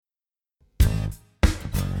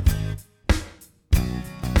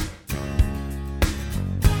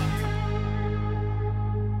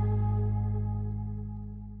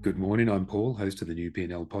Good morning, I'm Paul, host of the New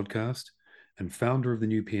P&L podcast and founder of the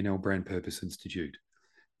New P&L Brand Purpose Institute,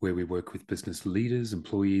 where we work with business leaders,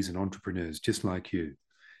 employees, and entrepreneurs just like you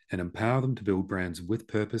and empower them to build brands with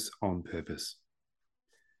purpose on purpose.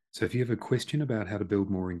 So if you have a question about how to build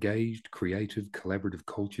more engaged, creative, collaborative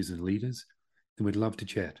cultures and leaders, then we'd love to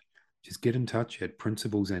chat. Just get in touch at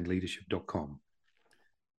principlesandleadership.com.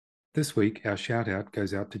 This week, our shout out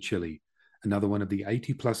goes out to Chile, another one of the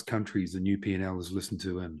 80 plus countries the New P&L is listened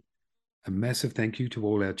to in. A massive thank you to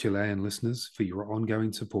all our Chilean listeners for your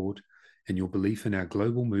ongoing support and your belief in our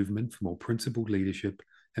global movement for more principled leadership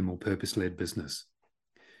and more purpose-led business.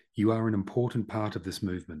 You are an important part of this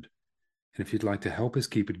movement. And if you'd like to help us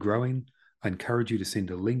keep it growing, I encourage you to send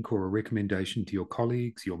a link or a recommendation to your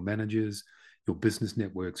colleagues, your managers, your business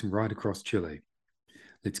networks, and right across Chile.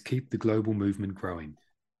 Let's keep the global movement growing.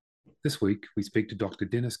 This week, we speak to Dr.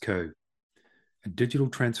 Dennis Khoo, a digital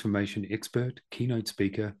transformation expert, keynote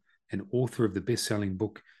speaker, and author of the best-selling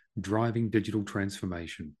book, Driving Digital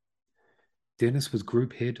Transformation. Dennis was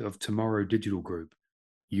group head of Tomorrow Digital Group,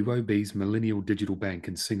 UOB's millennial digital bank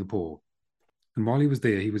in Singapore. And while he was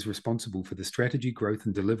there, he was responsible for the strategy, growth,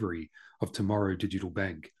 and delivery of Tomorrow Digital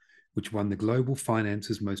Bank, which won the Global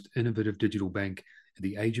Finance's Most Innovative Digital Bank at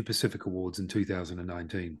the Asia Pacific Awards in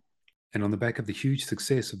 2019. And on the back of the huge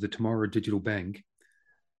success of the Tomorrow Digital Bank,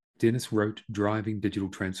 Dennis wrote Driving Digital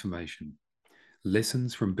Transformation,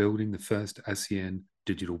 Lessons from Building the First ASEAN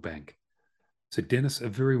Digital Bank. So Dennis, a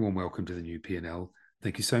very warm welcome to the New P&L.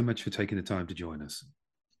 Thank you so much for taking the time to join us.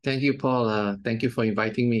 Thank you, Paul. Thank you for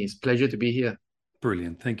inviting me. It's a pleasure to be here.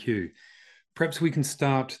 Brilliant. Thank you. Perhaps we can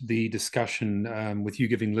start the discussion with you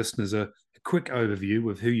giving listeners a quick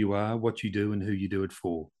overview of who you are, what you do, and who you do it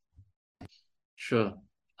for. Sure.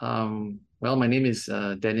 Well, my name is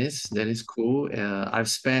Dennis Khoo. I've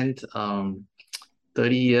spent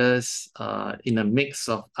 30 years in a mix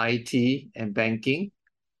of IT and banking,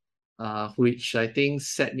 which I think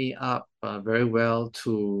set me up very well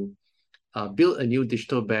to build a new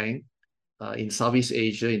digital bank in Southeast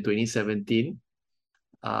Asia in 2017.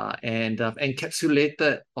 And I've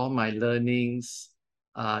encapsulated all my learnings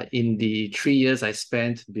in the 3 years I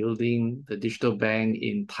spent building the digital bank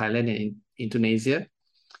in Thailand and in Indonesia.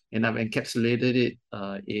 And I've encapsulated it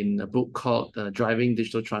in a book called Driving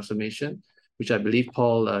Digital Transformation, which I believe,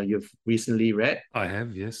 Paul, you've recently read. I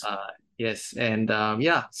have, yes. Yes. And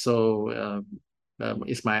so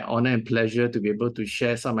it's my honor and pleasure to be able to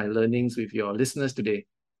share some of my learnings with your listeners today.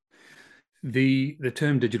 The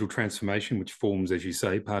term digital transformation, which forms, as you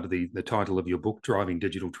say, part of the title of your book, Driving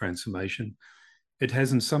Digital Transformation, it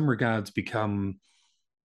has in some regards become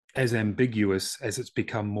as ambiguous as it's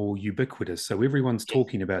become more ubiquitous. So everyone's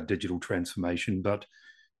talking about digital transformation, but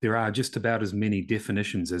there are just about as many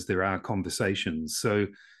definitions as there are conversations. So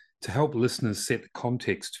to help listeners set the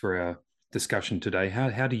context for our discussion today,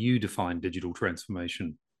 how do you define digital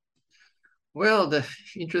transformation? Well, the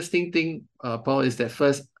interesting thing, Paul, is that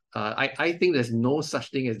first, I think there's no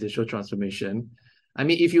such thing as digital transformation. I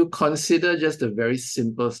mean, if you consider just the very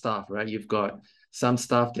simple stuff, right? You've got some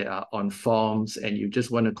stuff that are on forms and you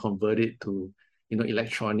just want to convert it to,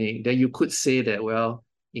 electronic, then you could say that, well,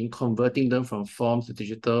 in converting them from forms to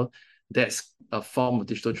digital, that's a form of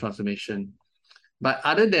digital transformation. But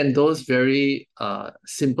other than those very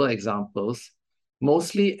simple examples,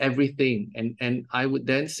 mostly everything, and I would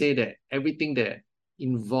then say that everything that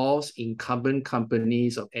involves incumbent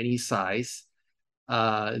companies of any size,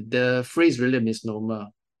 the phrase really a misnomer,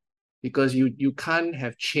 because you can't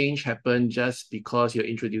have change happen just because you're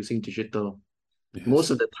introducing digital. Yes. Most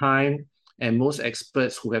of the time, and most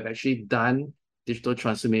experts who have actually done digital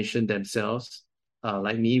transformation themselves,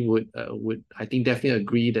 like me, would I think definitely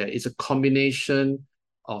agree that it's a combination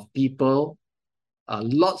of people,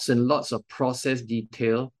 lots and lots of process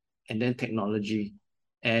detail, and then technology,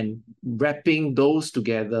 and wrapping those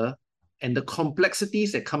together and the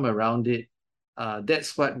complexities that come around it.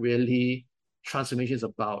 That's what really transformation is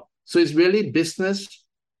about. So it's really business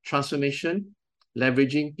transformation,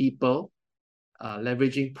 leveraging people,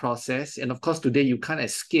 leveraging process. And of course, today you can't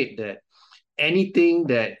escape that anything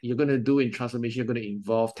that you're going to do in transformation, you're going to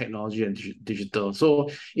involve technology and digital. So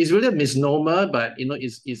it's really a misnomer, but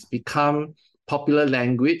it's become popular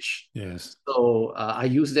language. Yes. So I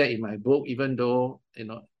use that in my book, even though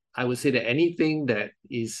I would say that anything that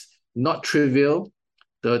is not trivial,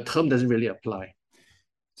 the term doesn't really apply.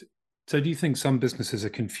 So do you think some businesses are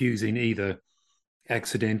confusing either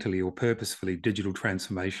accidentally or purposefully digital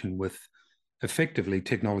transformation with effectively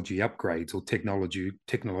technology upgrades or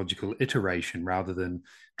technological iteration rather than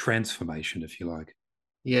transformation, if you like?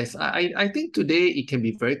 Yes, I think today it can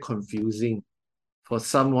be very confusing for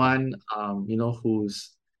someone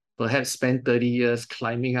who's perhaps spend 30 years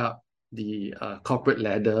climbing up the corporate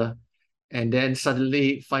ladder, and then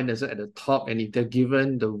suddenly find themselves at the top. And if they're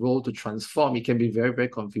given the role to transform, it can be very, very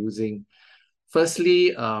confusing.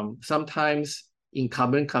 Firstly, sometimes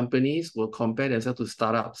incumbent companies will compare themselves to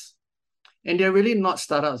startups. And they're really not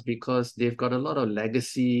startups because they've got a lot of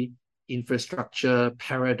legacy, infrastructure,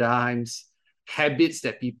 paradigms, habits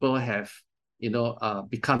that people have,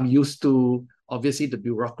 become used to. Obviously, the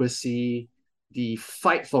bureaucracy, the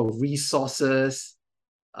fight for resources,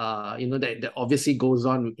 that obviously goes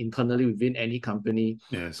on internally within any company.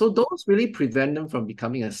 Yes. So those really prevent them from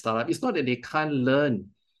becoming a startup. It's not that they can't learn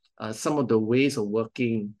some of the ways of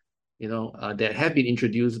working, that have been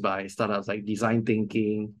introduced by startups like design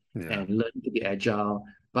thinking and learning to be agile.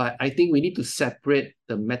 But I think we need to separate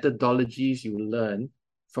the methodologies you learn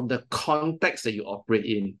from the context that you operate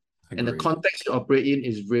in. Agreed. And the context you operate in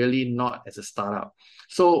is really not as a startup.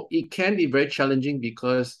 So it can be very challenging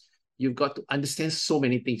because you've got to understand so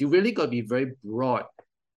many things. You really got to be very broad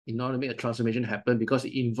in order to make a transformation happen, because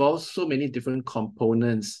it involves so many different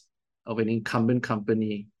components of an incumbent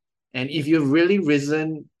company. And if you've really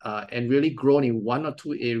risen and really grown in one or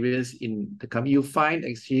two areas in the company, you find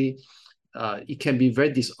actually it can be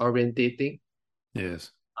very disorientating.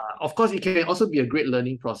 Yes. Of course, it can also be a great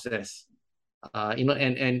learning process.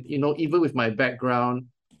 Even with my background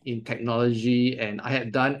in technology, and I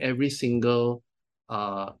had done every single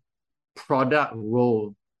product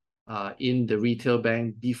role in the retail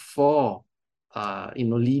bank before,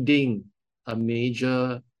 leading a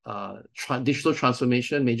major digital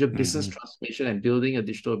transformation, major business transformation, and building a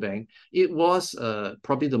digital bank. It was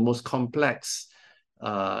probably the most complex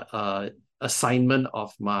assignment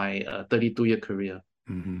of my 32-year career.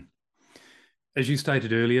 Mm-hmm. As you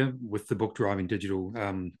stated earlier, with the book Driving Digital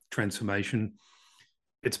Transformation,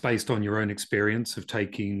 it's based on your own experience of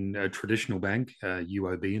taking a traditional bank,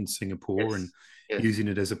 UOB in Singapore, and using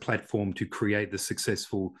it as a platform to create the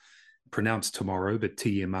successful, pronounced tomorrow, but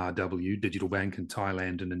TMRW, digital bank in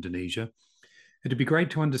Thailand and Indonesia. It'd be great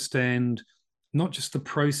to understand not just the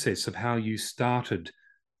process of how you started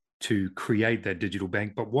to create that digital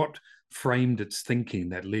bank, but what framed its thinking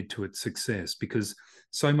that led to its success. Because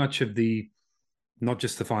so much of not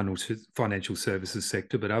just the financial services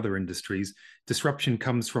sector, but other industries, disruption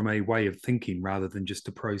comes from a way of thinking rather than just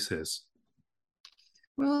a process.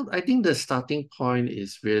 Well, I think the starting point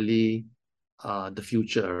is really the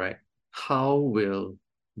future, right? How will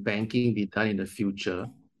banking be done in the future?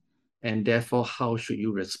 And therefore, how should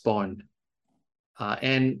you respond?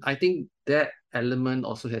 And I think that element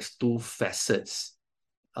also has two facets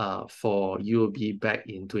for UOB back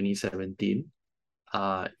in 2017.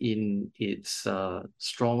 In its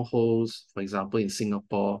strongholds, for example, in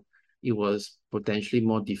Singapore, it was potentially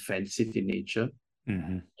more defensive in nature.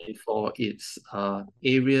 And for its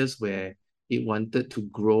areas where it wanted to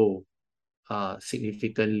grow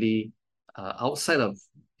significantly outside of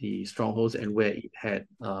the strongholds, and where it had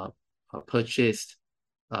purchased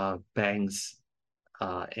banks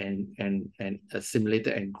and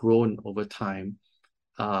assimilated and grown over time,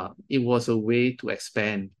 it was a way to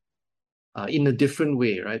expand in a different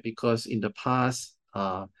way, right? Because in the past,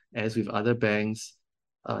 as with other banks,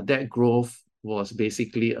 that growth was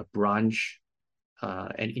basically a branch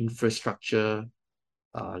and infrastructure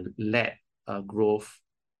led growth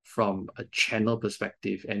from a channel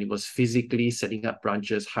perspective. And it was physically setting up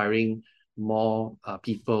branches, hiring more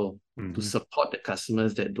people to support the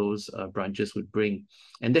customers that those branches would bring.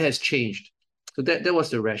 And that has changed. So that was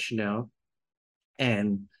the rationale.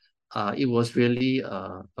 And it was really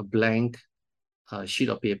a blank sheet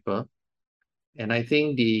of paper. And I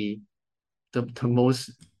think the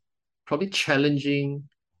most probably challenging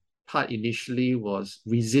part initially was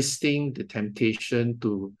resisting the temptation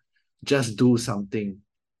to just do something.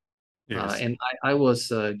 And I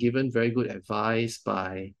was given very good advice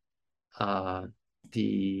by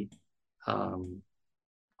the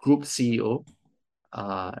group CEO.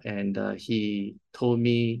 And he told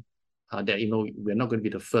me that, we're not going to be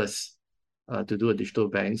the first to do a digital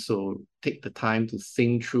bank. So take the time to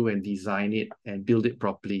think through and design it and build it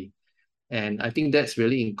properly. And I think that's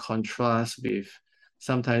really in contrast with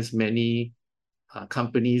sometimes many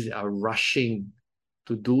companies are rushing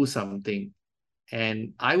to do something.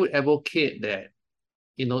 And I would advocate that,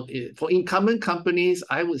 for incumbent companies,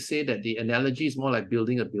 I would say that the analogy is more like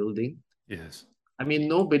building a building. Yes. I mean,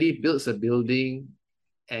 nobody builds a building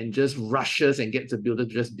and just rushes and gets a builder to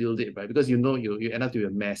just build it, right? Because you end up with a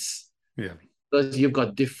mess. Yeah. Because you've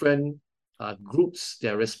got different groups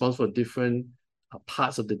that are responsible for different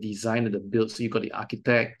parts of the design of the build. So you've got the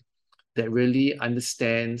architect that really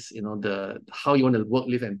understands, how you want to work,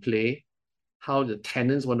 live, and play. how the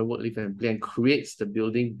tenants want to work, live, and play, and creates the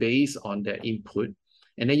building based on their input.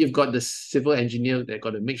 And then you've got the civil engineer that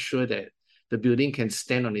got to make sure that the building can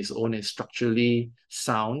stand on its own and structurally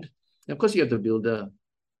sound. And of course, you have the builder.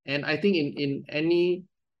 And I think in any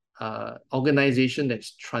organization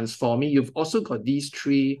that's transforming, you've also got these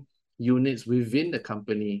three units within the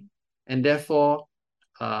company. And therefore,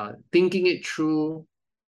 thinking it through,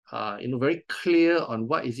 very clear on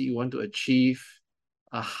what is it you want to achieve,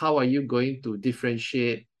 how are you going to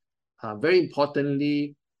differentiate, very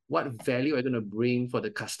importantly, what value are you going to bring for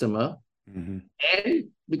the customer? Mm-hmm. And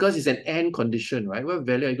because it's an and condition, right? What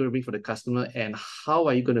value are you going to bring for the customer, and how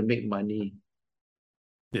are you going to make money?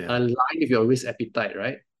 Yeah. Align with your risk appetite,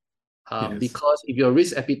 right? Yes. Because if your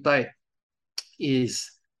risk appetite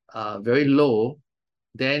is very low,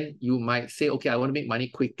 then you might say, okay, I want to make money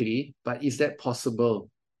quickly, but is that possible,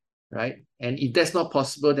 right? And if that's not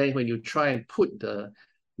possible, then when you try and put the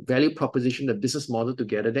value proposition, the business model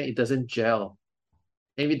together, then it doesn't gel.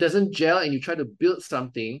 And if it doesn't gel and you try to build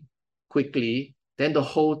something quickly, then the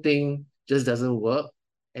whole thing just doesn't work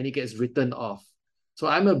and it gets written off. So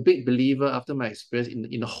I'm a big believer after my experience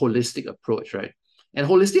in a holistic approach, right? And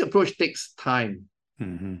holistic approach takes time,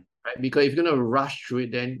 Mm-hmm. right? Because if you're going to rush through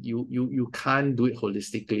it, then you can't do it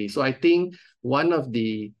holistically. So I think one of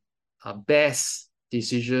the best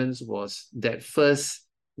decisions was that first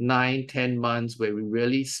 9, 10 months where we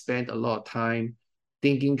really spent a lot of time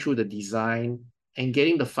thinking through the design and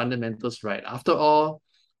getting the fundamentals right. After all,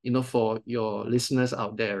 for your listeners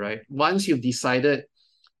out there, right? Once you've decided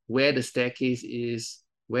where the staircase is,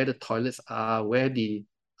 where the toilets are, where the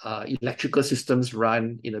electrical systems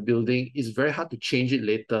run in a building, it's very hard to change it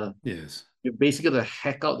later. Yes. You're basically going to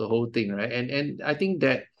hack out the whole thing, right? And I think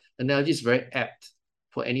that analogy is very apt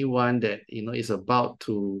for anyone that is about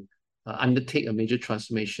to undertake a major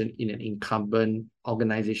transformation in an incumbent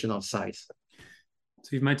organization of size. So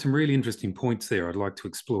you've made some really interesting points there I'd like to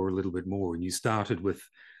explore a little bit more. And you started with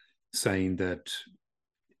saying that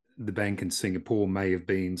the bank in Singapore may have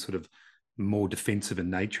been sort of more defensive in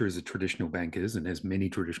nature, as a traditional bank is, and as many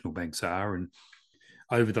traditional banks are. And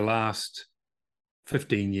over the last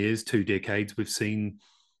 15 years, 2 decades, we've seen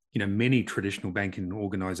many traditional banking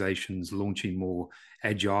organizations launching more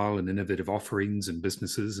agile and innovative offerings and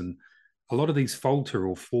businesses, and a lot of these falter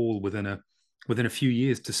or fall within a few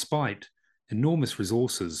years, despite enormous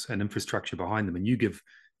resources and infrastructure behind them. And you give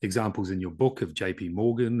examples in your book of JP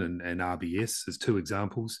Morgan and RBS as 2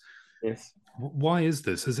 examples. Yes. Why is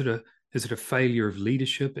this? Is it a failure of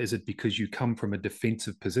leadership? Is it because you come from a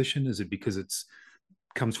defensive position? Is it because it's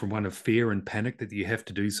comes from one of fear and panic that you have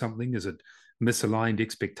to do something? Is it misaligned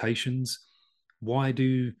expectations? Why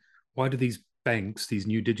do these banks, these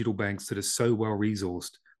new digital banks that are so well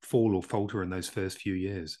resourced, fall or falter in those first few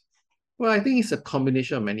years? Well, I think it's a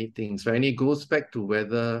combination of many things, right? And it goes back to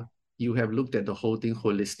whether you have looked at the whole thing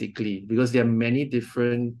holistically, because there are many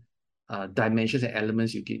different dimensions and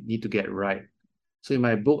elements you need to get right. So in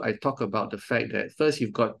my book, I talk about the fact that first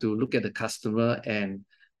you've got to look at the customer and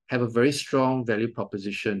have a very strong value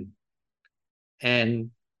proposition.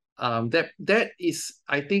 And that is,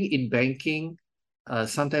 I think, in banking,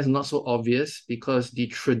 sometimes not so obvious, because the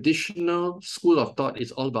traditional school of thought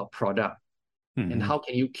is all about product. Mm-hmm. And how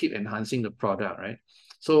can you keep enhancing the product, right?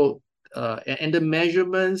 So, and the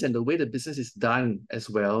measurements and the way the business is done as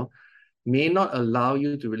well may not allow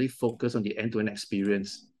you to really focus on the end-to-end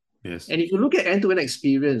experience. Yes. And if you look at end-to-end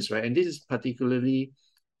experience, right, and this is particularly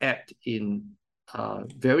apt in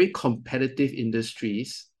very competitive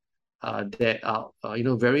industries that are,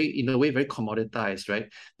 very, in a way, very commoditized, right?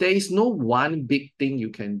 There is no one big thing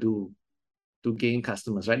you can do to gain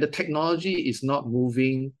customers, right? The technology is not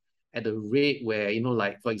moving at a rate where,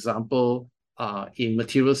 like, for example, in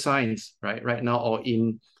material science, right now, or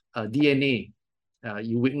in DNA,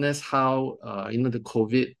 you witness how, the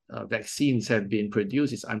COVID vaccines have been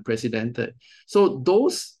produced. It's unprecedented. So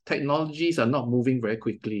those technologies are not moving very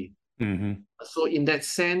quickly. Mm-hmm. So in that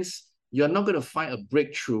sense, you're not going to find a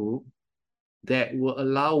breakthrough that will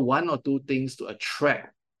allow 1 or 2 things to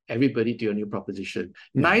attract everybody to your new proposition.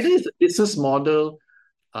 Yes. Neither is the business model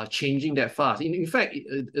changing that fast. In fact,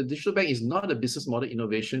 a digital bank is not a business model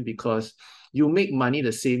innovation, because you make money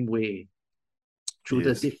the same way through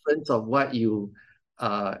the difference of what you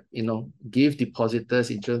give depositors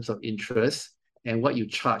in terms of interest and what you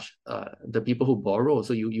charge the people who borrow.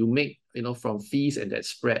 So you make from fees and that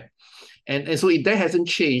spread. And so that hasn't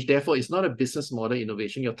changed. Therefore, it's not a business model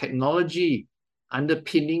innovation. Your technology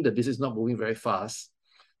underpinning the business is not moving very fast.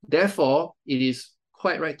 Therefore, it is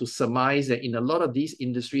quite right to surmise that in a lot of these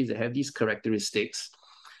industries that have these characteristics,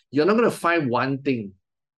 you're not going to find one thing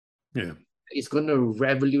It's going to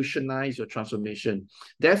revolutionize your transformation.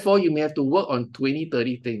 Therefore, you may have to work on 20,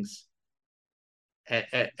 30 things.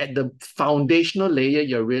 At the foundational layer,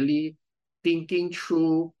 you're really thinking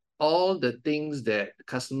through all the things that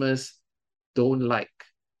customers don't like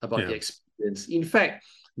about the experience. In fact,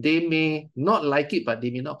 they may not like it, but they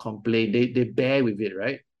may not complain. They bear with it,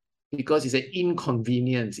 right? Because it's an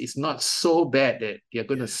inconvenience. It's not so bad that they're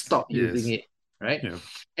going to stop using it, right?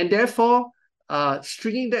 And therefore,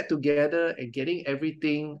 stringing that together and getting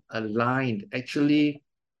everything aligned actually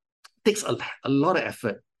takes a lot of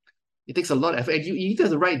effort. It takes a lot of effort. And you need to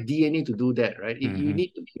have the right DNA to do that, right? You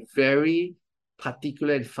need to be very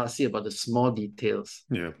particular and fussy about the small details.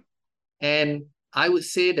 And I would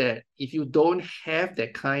say that if you don't have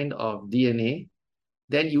that kind of DNA,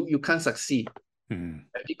 then you can't succeed.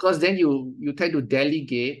 Right? Because then you tend to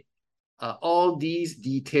delegate all these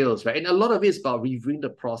details, right? And a lot of it is about reviewing the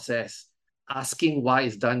process, asking why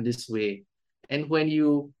it's done this way. And when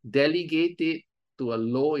you delegate it to a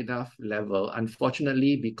low enough level,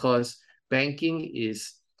 unfortunately, because banking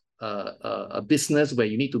is a business where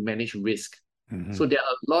you need to manage risk. So there are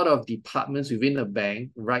a lot of departments within a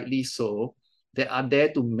bank, rightly so, that are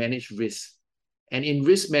there to manage risk. And in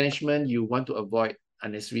risk management, you want to avoid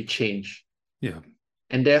unnecessary change.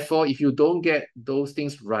 And therefore, if you don't get those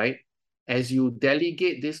things right, as you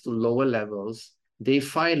delegate this to lower levels, they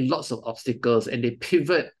find lots of obstacles and they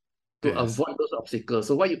pivot to avoid those obstacles.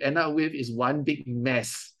 So what you end up with is one big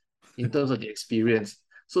mess in terms of the experience.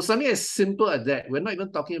 So something as simple as that, we're not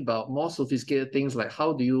even talking about more sophisticated things like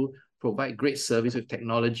how do you provide great service with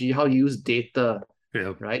technology, how you use data,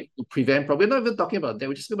 right, to prevent problems. We're not even talking about that.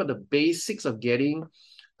 We're just talking about the basics of getting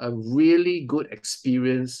a really good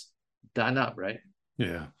experience done up, right?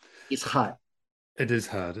 It's hard. It is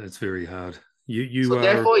hard. It's very hard.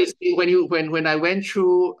 Therefore, it's, when I went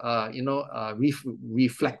through,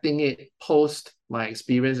 reflecting it post my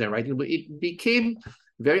experience and writing, but it became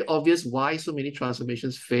very obvious why so many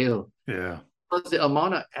transformations fail. Because the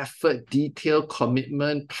amount of effort, detail,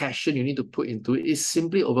 commitment, passion you need to put into it is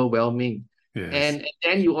simply overwhelming. And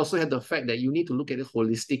then you also have the fact that you need to look at it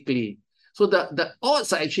holistically. So the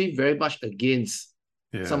odds are actually very much against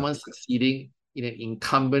someone succeeding in an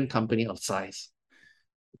incumbent company of size.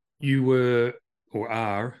 You were or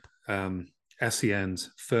are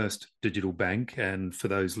ASEAN's first digital bank. And for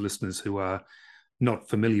those listeners who are not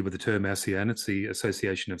familiar with the term ASEAN, it's the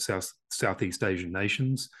Association of Southeast Asian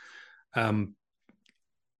Nations. By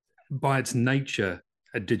its nature,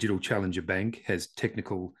 a digital challenger bank has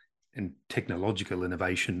technical and technological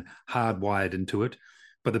innovation hardwired into it.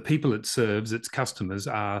 But the people it serves, its customers,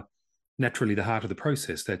 are naturally the heart of the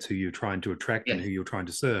process. That's who you're trying to attract and who you're trying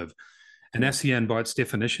to serve. And ASEAN, by its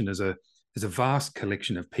definition, is a vast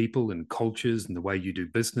collection of people and cultures, and the way you do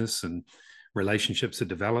business and relationships are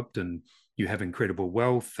developed, and you have incredible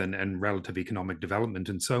wealth and relative economic development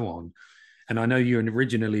and so on. And I know you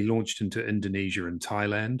originally launched into Indonesia and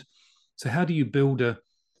Thailand. So how do you build a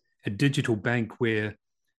digital bank where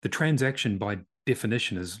the transaction by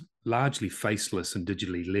definition is largely faceless and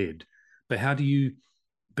digitally led? But how do you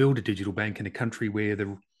build a digital bank in a country where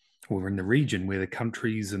or in the region where the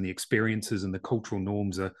countries and the experiences and the cultural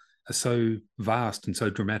norms are so vast and so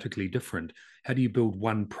dramatically different? How do you build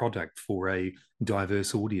one product for a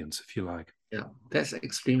diverse audience, if you like? Yeah, that's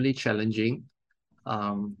extremely challenging.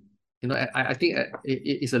 I think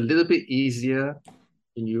it's a little bit easier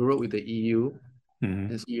in Europe with the EU.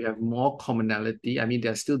 And so you have more commonality. I mean,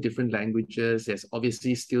 there are still different languages. There's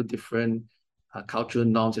obviously still different cultural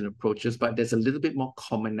norms and approaches, but there's a little bit more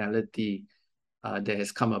commonality that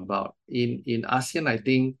has come about. In ASEAN, I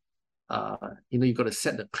think, you've got to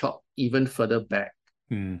set the clock even further back.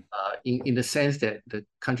 In the sense that the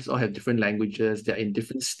countries all have different languages, they're in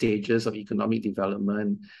different stages of economic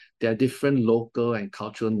development, there are different local and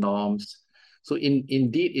cultural norms. So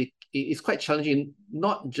indeed, it's quite challenging,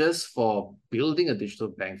 not just for building a digital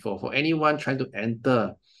bank, for anyone trying to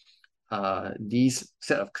enter these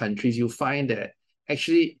set of countries. You find that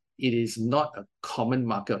actually it is not a common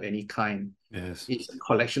market of any kind. It's a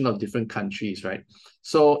collection of different countries, right?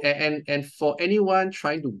 So, and for anyone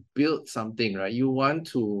trying to build something, right, you want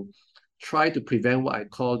to try to prevent what I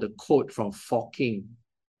call the code from forking,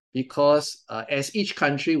 because as each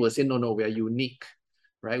country will say, no, we are unique,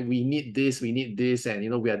 right? We need this,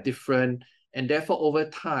 and we are different. And therefore, over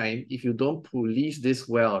time, if you don't police this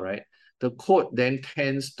well, right, the code then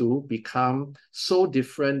tends to become so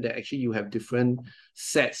different that actually you have different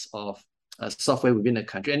sets of software within a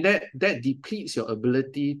country. And that depletes your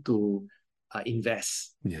ability to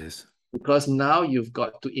invest. Because now you've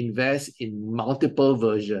got to invest in multiple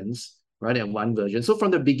versions rather than one version. So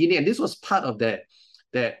from the beginning, and this was part of that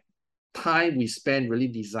time we spent really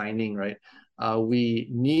designing, right, we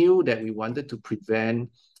knew that we wanted to prevent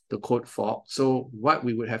the code fog. So what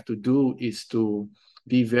we would have to do is to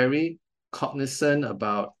be very cognizant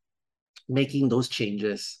about making those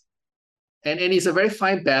changes. And it's a very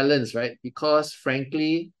fine balance, right? Because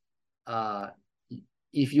frankly, uh,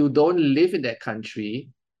 if you don't live in that country,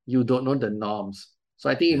 you don't know the norms. So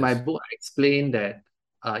I think in my Yes. book, I explained that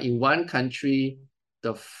in one country,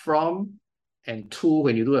 the from and to,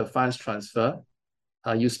 when you do a funds transfer,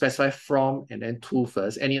 you specify from and then to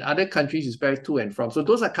first. And in other countries, you specify to and from. So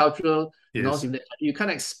those are cultural norms. Yes. You can't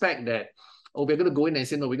expect that, oh, we're going to go in and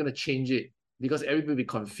say, no, we're going to change it because everybody will be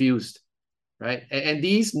confused, right? And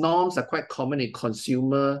these norms are quite common in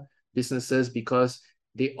consumer businesses because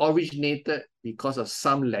they originated because of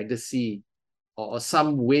some legacy or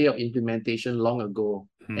some way of implementation long ago,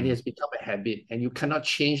 and it has become a habit, and you cannot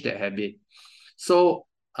change that habit. So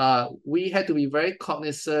we had to be very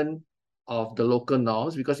cognizant of the local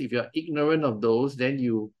norms, because if you're ignorant of those, then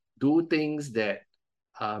you do things that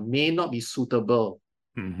may not be suitable,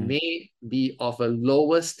 may be of a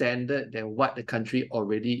lower standard than what the country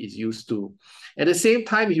already is used to. At the same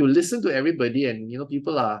time, if you listen to everybody, and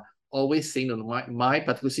people are always saying, no, my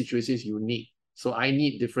particular situation is unique, so I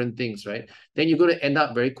need different things, right? Then you're going to end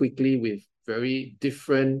up very quickly with very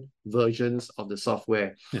different versions of the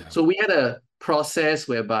software. Yeah. So we had a process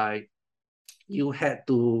whereby you had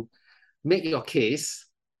to make your case.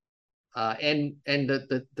 And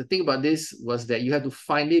the thing about this was that you have to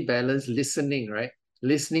finally balance listening, right?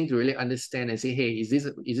 Listening to really understand and say, hey, is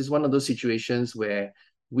this one of those situations where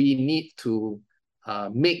we need to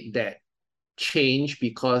make that change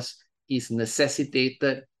because it's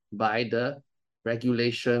necessitated by the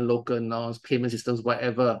regulation, local norms, payment systems,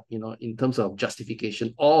 whatever, in terms of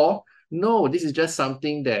justification. Or no, this is just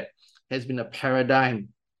something that has been a paradigm,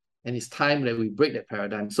 and it's time that we break that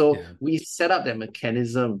paradigm. So we set up that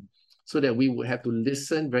mechanism so that we would have to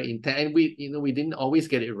listen very intently. And we didn't always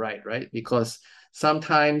get it right? Because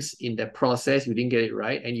sometimes in that process, you didn't get it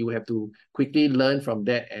right, and you have to quickly learn from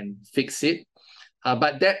that and fix it.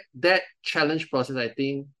 But that challenge process, I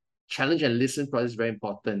think, challenge and listen process is very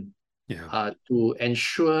important. To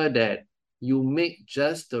ensure that you make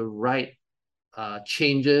just the right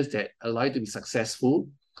changes that allow you to be successful,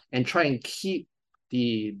 and try and keep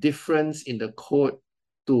the difference in the code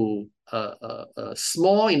to a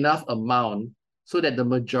small enough amount so that the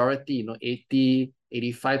majority, 80,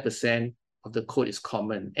 85% of the code is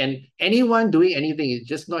common. And anyone doing anything is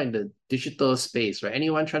just not in the digital space, right?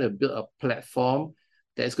 Anyone trying to build a platform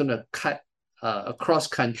that's going to cut across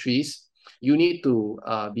countries, you need to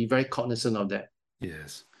be very cognizant of that.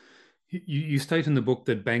 Yes. You state in the book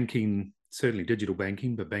that banking, certainly digital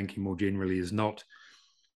banking, but banking more generally, is not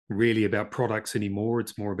really about products anymore.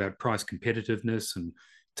 It's more about price competitiveness and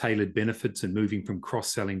tailored benefits, and moving from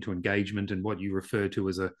cross-selling to engagement and what you refer to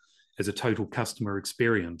as a total customer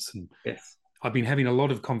experience. And yes, I've been having a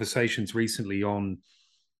lot of conversations recently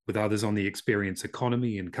with others on the experience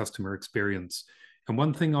economy and customer experience. And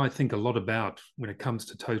one thing I think a lot about when it comes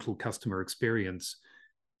to total customer experience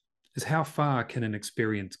is how far can an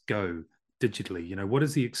experience go digitally? What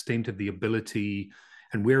is the extent of the ability,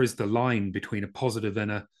 and where is the line between a positive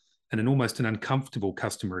and an almost an uncomfortable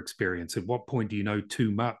customer experience? At what point do you know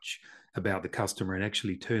too much about the customer and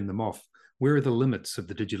actually turn them off? Where are the limits of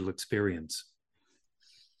the digital experience?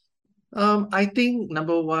 I think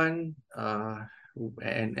number one,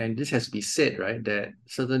 and this has to be said, right, that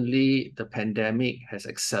certainly the pandemic has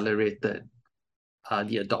accelerated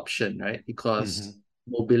the adoption, right? Because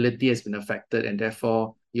mobility has been affected, and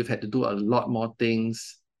therefore you've had to do a lot more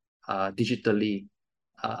things digitally.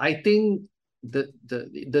 I think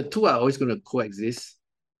the two are always going to coexist,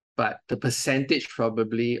 but the percentage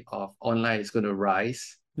probably of online is going to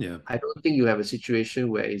rise. I don't think you have a situation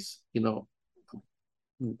where it's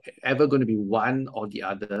ever going to be one or the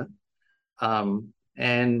other.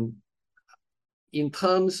 And in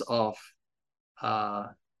terms of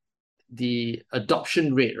the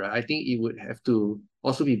adoption rate, right, I think it would have to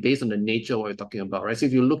also be based on the nature of what we're talking about, right? So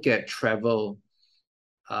if you look at travel,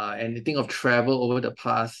 and you think of travel over the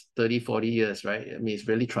past 30, 40 years, right? I mean, it's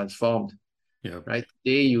really transformed. Right?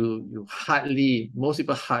 Today, most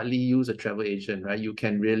people hardly use a travel agent, right? You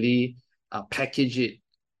can really package it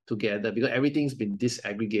together because everything's been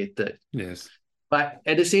disaggregated. Yes. But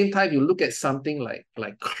at the same time, you look at something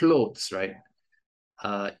like clothes, right?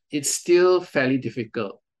 It's still fairly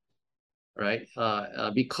difficult, right?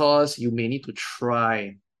 Because you may need to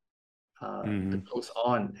try the clothes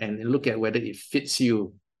on and look at whether it fits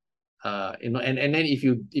you. And then if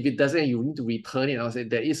it doesn't, you need to return it. I would say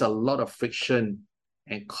there is a lot of friction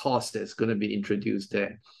and cost that's going to be introduced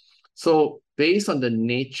there. So based on the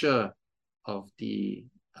nature of the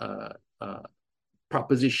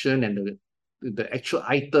proposition and the actual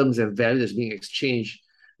items and value that's being exchanged,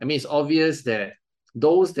 I mean, it's obvious that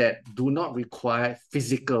those that do not require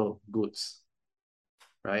physical goods,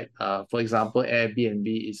 right? For example,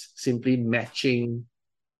 Airbnb is simply matching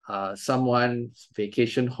someone's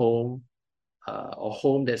vacation home or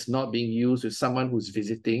home that's not being used with someone who's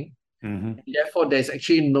visiting. Mm-hmm. Therefore, there's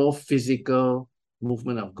actually no physical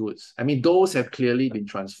movement of goods. I mean, those have clearly been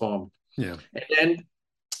transformed. Yeah. And then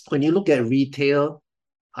when you look at retail,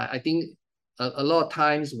 I think a lot of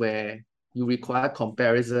times where you require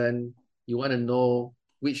comparison, you want to know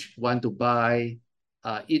which one to buy.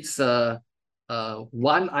 It's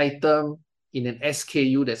one item in an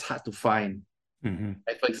SKU that's hard to find. Mm-hmm.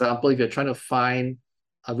 Like for example, if you're trying to find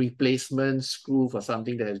a replacement screw for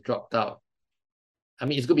something that has dropped out, I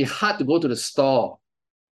mean, it's going to be hard to go to the store,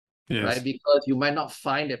 Yes. right? Because you might not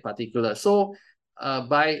find that particular. So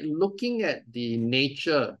by looking at the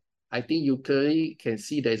nature, I think you clearly can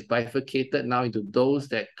see that it's bifurcated now into those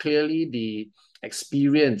that clearly the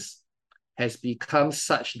experience has become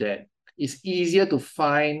such that it's easier to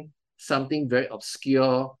find something very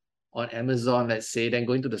obscure on Amazon, let's say, than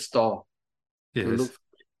going to the store to Yes. look for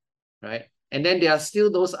it, right? And then there are still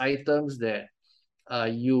those items that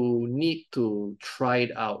you need to try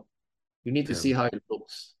it out. You need to see how it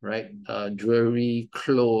looks, right? Jewelry,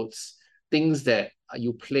 clothes, things that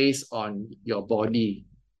you place on your body.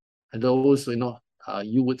 And those,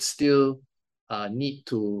 you would still need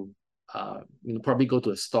to, probably go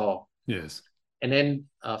to a store. Yes. And then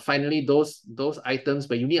finally, those items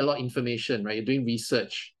where you need a lot of information, right? You're doing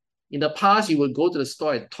research. In the past, you would go to the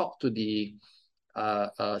store and talk to the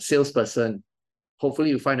salesperson.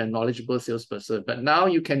 Hopefully, you find a knowledgeable salesperson. But now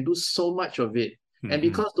you can do so much of it. Mm-hmm. And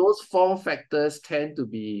because those form factors tend to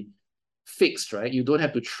be fixed, right? You don't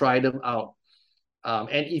have to try them out.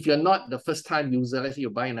 And if you're not the first time user, let's say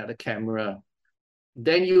you buy another camera,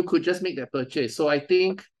 then you could just make that purchase. So I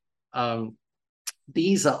think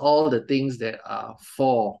these are all the things that are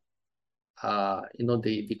for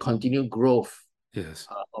the continued growth Yes.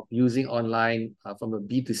 of using online from a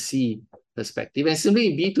B2C perspective. And simply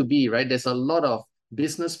in B2B, right? There's a lot of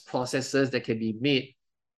business processes that can be made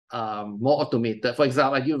more automated. For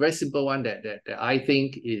example, I give a very simple one that I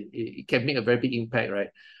think it can make a very big impact, right?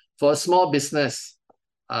 For a small business,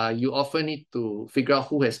 you often need to figure out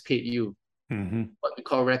who has paid you. Mm-hmm. What we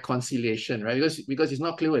call reconciliation, right? Because it's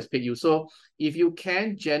not clear who has paid you. So if you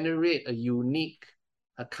can generate a unique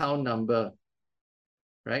account number,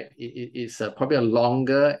 right? It's probably a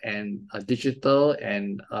longer and a digital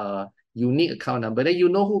and unique account number. Then you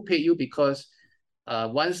know who paid you because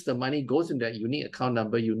once the money goes in that unique account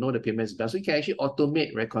number, you know the payment is done. So you can actually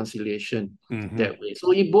automate reconciliation that way.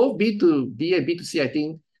 So in both B2B and B2C, I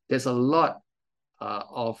think there's a lot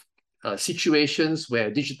of situations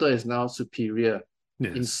where digital is now superior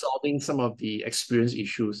in solving some of the experience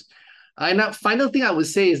issues. And the final thing I would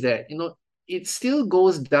say is that, it still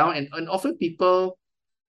goes down and often people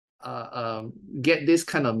get this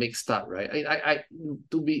kind of mixed up, right?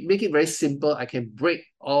 Make it very simple, I can break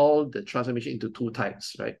all the transformation into two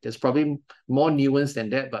types, right? There's probably more nuance than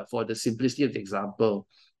that, but for the simplicity of the example,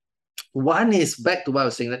 one is back to what I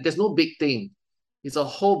was saying, that there's no big thing. It's a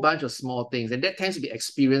whole bunch of small things, and that tends to be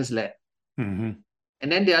experience-led. Mm-hmm.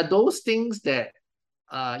 And then there are those things that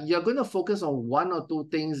you're going to focus on one or two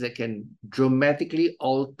things that can dramatically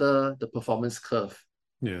alter the performance curve.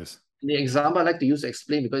 Yes. The example I like to use to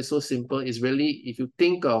explain, because it's so simple, is really if you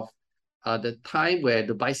think of the time where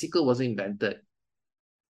the bicycle wasn't invented,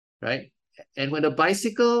 right? And when the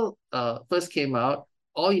bicycle first came out,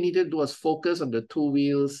 all you needed to do was focus on the two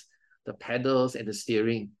wheels, the pedals, and the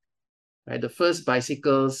steering, right? The first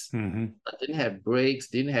bicycles didn't have brakes,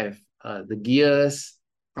 didn't have the gears,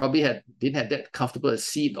 probably didn't have that comfortable a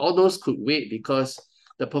seat. All those could wait because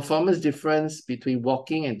the performance difference between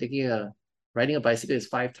walking and riding a bicycle is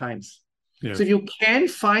 5 times. Yeah. So if you can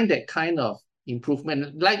find that kind of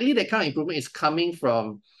improvement, likely that kind of improvement is coming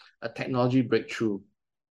from a technology breakthrough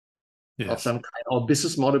of some kind, or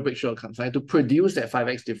business model breakthrough of some kind to produce that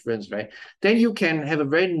 5x difference, right? Then you can have a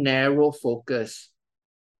very narrow focus,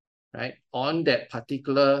 right, on that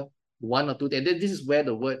particular one or two. And then this is where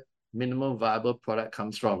the word minimum viable product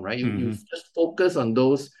comes from, right? You just focus on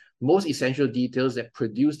those most essential details that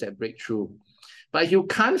produce that breakthrough. But if you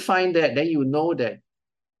can't find that, then you know that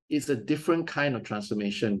it's a different kind of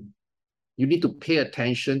transformation. You need to pay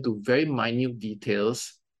attention to very minute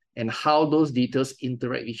details and how those details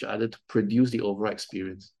interact with each other to produce the overall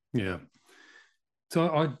experience. Yeah.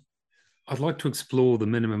 So I'd like to explore the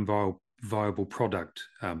minimum viable product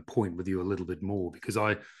point with you a little bit more, because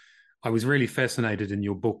I I was really fascinated in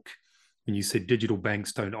your book when you said digital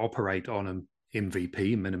banks don't operate on an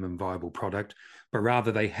MVP, minimum viable product, but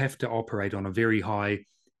rather they have to operate on a very high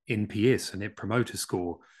NPS, a net promoter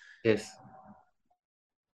score. Yes.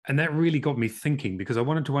 And that really got me thinking, because I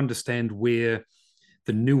wanted to understand where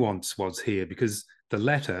the nuance was here, because the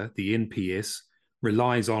latter, the NPS,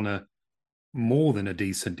 relies on a more than a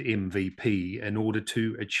decent MVP in order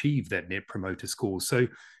to achieve that net promoter score. So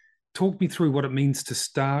talk me through what it means to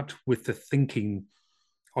start with the thinking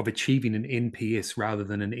of achieving an NPS rather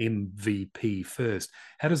than an MVP first.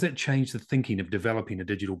 How does that change the thinking of developing a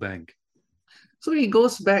digital bank? So it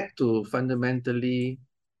goes back to fundamentally,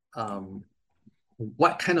 um,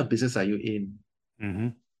 what kind of business are you in, Mm-hmm.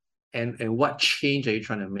 and what change are you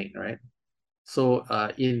trying to make, right? So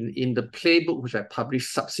in the playbook which I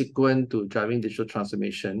published subsequent to driving digital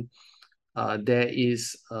transformation, there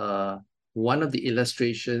is one of the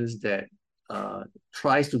illustrations that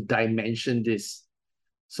tries to dimension this.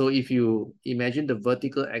 So if you imagine the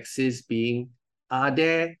vertical axis being, are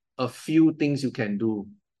there a few things you can do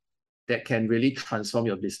that can really transform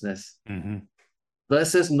your business? Mm-hmm.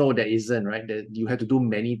 Versus no, there isn't, right? That you have to do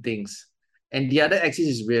many things. And the other axis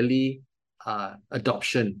is really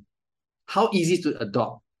adoption. How easy to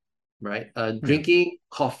adopt, right? Yeah. Drinking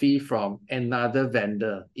coffee from another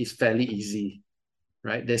vendor is fairly easy,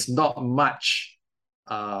 right? There's not much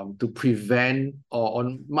to prevent, or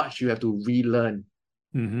on much you have to relearn.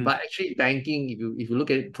 Mm-hmm. But actually, banking, if you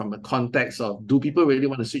look at it from the context of, do people really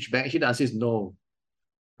want to switch bank? Actually, the answer is no,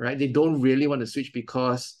 right? They don't really want to switch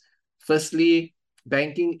because, firstly,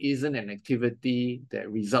 banking isn't an activity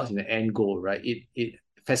that results in the end goal, right? It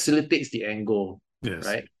facilitates the end goal, Yes.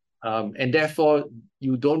 right? And therefore,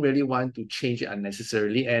 you don't really want to change it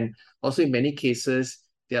unnecessarily. And also, in many cases,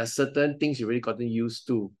 there are certain things you really gotten used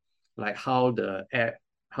to, like how to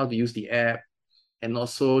use the app, and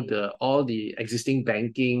also all the existing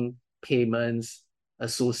banking payments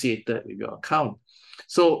associated with your account.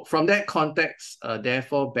 So from that context,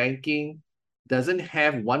 therefore, banking doesn't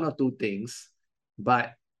have one or two things,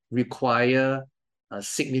 but require a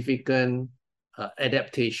significant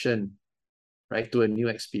adaptation, right, to a new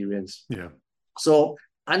experience. Yeah. So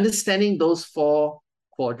understanding those four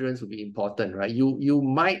quadrants would be important, right? You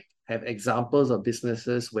might have examples of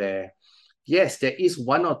businesses where, yes, there is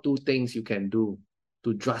one or two things you can do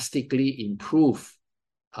to drastically improve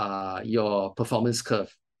your performance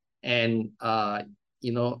curve. And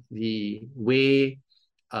the way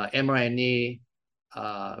mRNA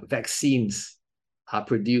vaccines are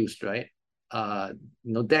produced, right?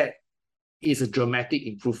 That is a dramatic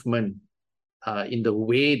improvement in the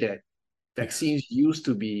way that Yes. vaccines used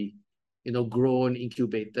to be, grown,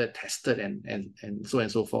 incubated, tested, and so on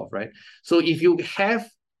and so forth, right? So if you have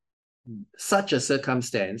such a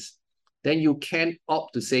circumstance, then you can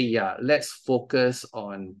opt to say, yeah, let's focus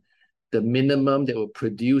on the minimum that will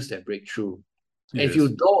produce that breakthrough. And if Yes.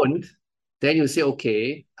 you don't, then you say,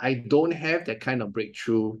 okay, I don't have that kind of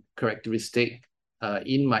breakthrough characteristic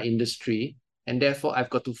in my industry, and therefore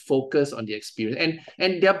I've got to focus on the experience.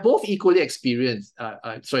 And they're both equally experienced.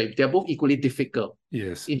 They're both equally difficult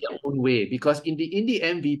Yes. in their own way, because in the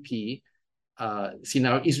MVP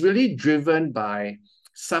scenario is really driven by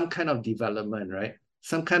some kind of development, right?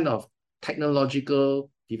 Some kind of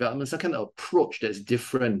technological development, some kind of approach that's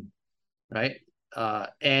different, right?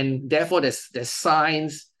 And therefore, there's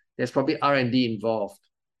science, there's probably R&D involved,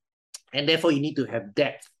 and therefore you need to have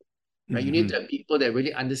depth, right? You need to have people that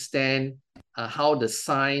really understand how the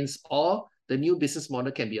science or the new business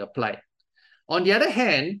model can be applied. On the other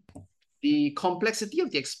hand, the complexity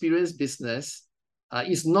of the experience business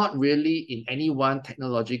is not really in any one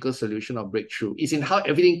technological solution or breakthrough. It's in how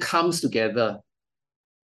everything comes together,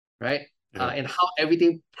 right? Yeah. And how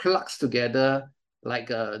everything plugs together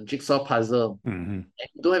like a jigsaw puzzle. Mm-hmm. And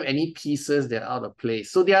you don't have any pieces that are out of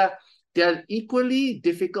place. So they are equally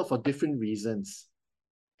difficult for different reasons.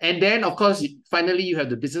 And then, of course, finally, you have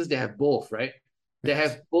the business that have both, right? They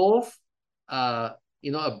Yes. have both, a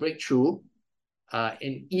breakthrough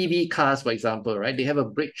in EV cars, for example, right? They have a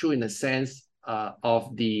breakthrough in the sense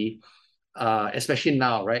of the, especially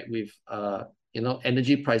now, right, with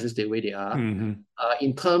energy prices the way they are, Mm-hmm.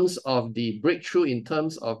 in terms of the breakthrough, in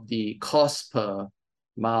terms of the cost per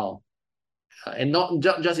mile, and not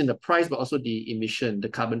just in the price, but also the emission, the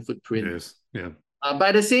carbon footprint. Yes. Yeah. But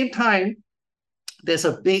at the same time, there's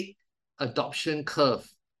a big adoption curve,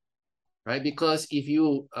 right? Because if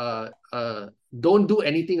you don't do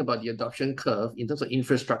anything about the adoption curve in terms of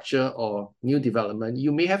infrastructure or new development,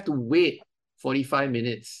 you may have to wait 45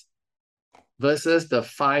 minutes versus the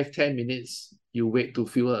 5-10 minutes you wait to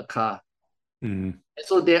fuel a car. Mm-hmm.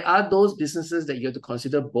 So there are those businesses that you have to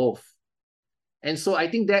consider both. And so I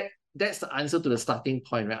think that's the answer to the starting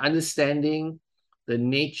point, right? Understanding the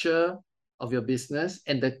nature of your business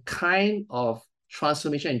and the kind of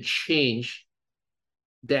transformation and change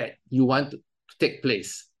that you want to take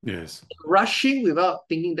place. Yes. Rushing without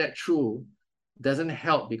thinking that through doesn't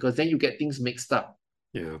help, because then you get things mixed up.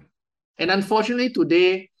 Yeah. And unfortunately,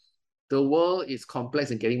 today, the world is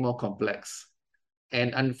complex and getting more complex.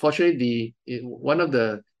 And unfortunately, one of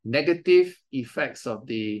the negative effects of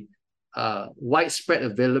the widespread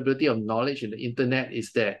availability of knowledge in the internet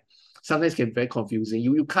is that sometimes it can be very confusing.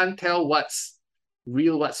 You can't tell what's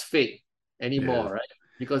real, what's fake anymore, Yeah. right?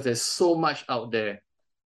 Because there's so much out there.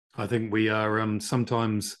 I think we are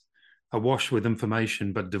sometimes awash with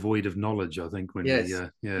information but devoid of knowledge, I think, when we, Yes,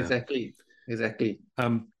 yeah. exactly.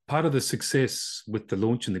 Part of the success with the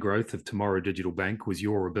launch and the growth of Tomorrow Digital Bank was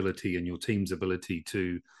your ability and your team's ability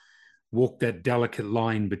to walk that delicate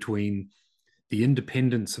line between the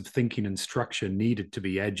independence of thinking and structure needed to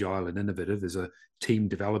be agile and innovative as a team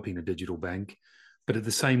developing a digital bank, but at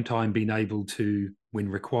the same time being able to, when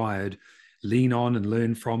required, lean on and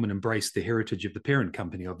learn from and embrace the heritage of the parent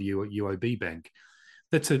company of UOB Bank.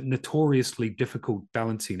 That's a notoriously difficult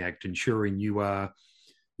balancing act, ensuring you are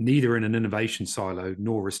neither in an innovation silo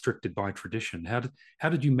nor restricted by tradition. How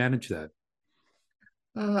did you manage that?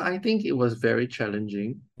 I think it was very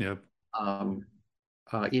challenging. Yeah. Um,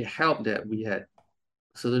 it helped that we had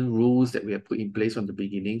certain rules that we had put in place from the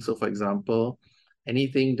beginning. So, for example,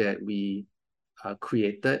 anything that we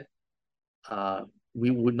created, uh, we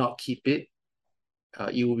would not keep it.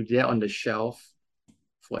 It will be there on the shelf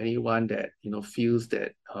for anyone that feels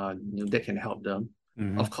that that can help them.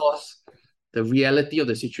 Mm-hmm. Of course, the reality of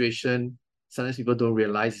the situation, sometimes people don't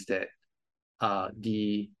realize, is that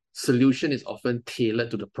the solution is often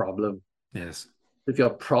tailored to the problem. Yes. If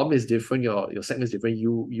your problem is different, your segment is different,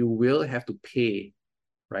 you will have to pay,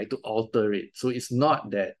 right, to alter it. So it's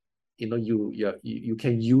not that you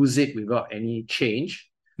can use it without any change,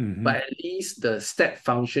 Mm-hmm. but at least the step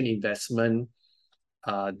function investment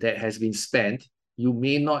that has been spent, you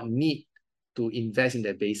may not need to invest in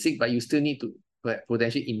that basic, but you still need to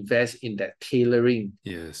potentially invest in that tailoring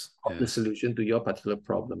Yes. of the Yes. solution to your particular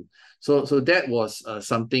problem. So that was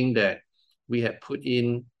something that we had put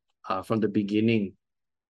in from the beginning,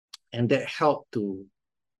 and that helped to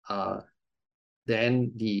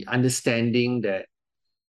then the understanding that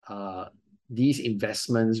these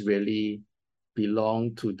investments really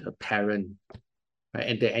belong to the parent, right?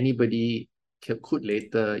 And that anybody could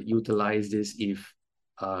later utilize this if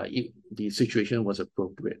the situation was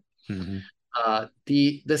appropriate. Mm-hmm.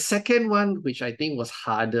 The second one, which I think was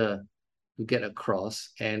harder to get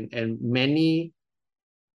across, and many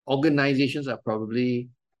organizations are probably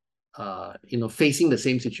facing the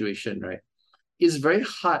same situation, right? It's very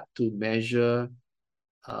hard to measure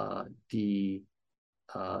the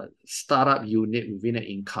startup unit within an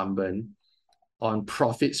incumbent on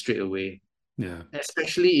profit straight away. Yeah.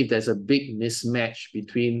 Especially if there's a big mismatch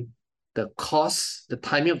between the cost, the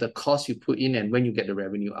timing of the cost you put in and when you get the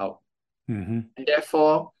revenue out. Mm-hmm. And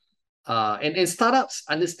therefore, and startups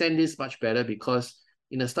understand this much better, because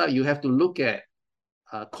in a startup, you have to look at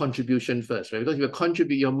contribution first, right? Because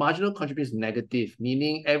your marginal contribution is negative,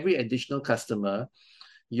 meaning every additional customer,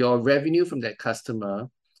 your revenue from that customer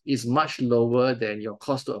is much lower than your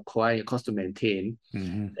cost to acquire, your cost to maintain.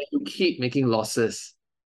 Mm-hmm. And you keep making losses,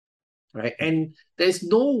 right? And there's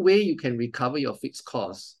no way you can recover your fixed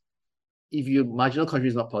costs if your marginal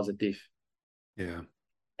contribution is not positive. Yeah.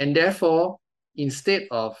 And therefore, instead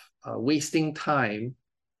of wasting time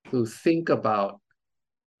to think about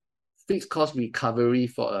fixed cost recovery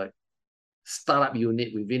for a startup unit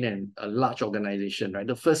within a large organization, right?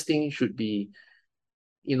 The first thing should be,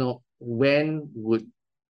 when would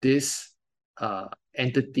this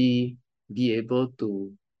entity be able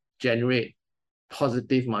to generate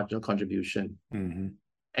positive marginal contribution? Mm-hmm.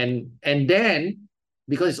 And then,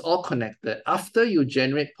 because it's all connected, after you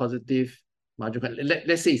generate positive marginal,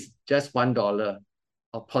 let's say it's just $1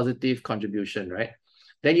 of positive contribution, right?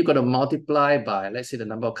 Then you got to multiply by, let's say, the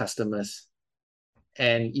number of customers.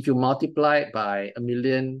 And if you multiply it by 1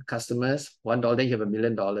 million customers, $1, then you have $1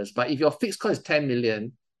 million. But if your fixed cost is 10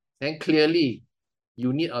 million, then clearly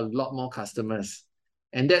you need a lot more customers.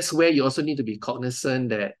 And that's where you also need to be cognizant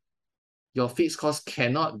that your fixed cost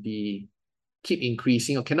cannot keep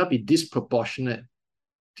increasing or cannot be disproportionate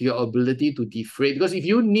to your ability to defray. Because if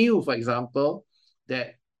you knew, for example,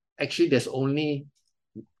 that actually there's only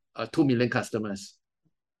 2 million customers,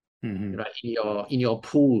 Mm-hmm. right, in your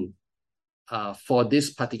pool for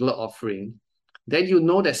this particular offering, then you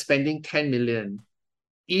know that spending 10 million,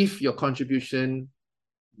 if your contribution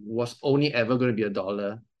was only ever going to be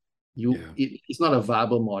 $1, it's not a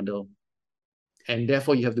viable model. And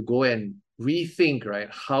therefore you have to go and rethink, right,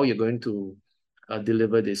 how you're going to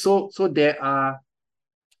deliver this. So there are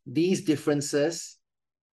these differences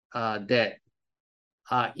that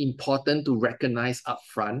are important to recognize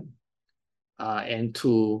upfront and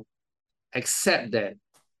to accept that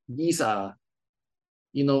these are,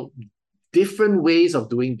 different ways of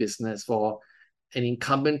doing business for an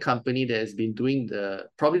incumbent company that has been doing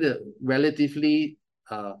probably the relatively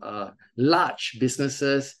large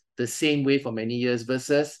businesses the same way for many years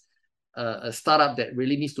versus a startup that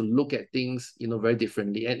really needs to look at things, very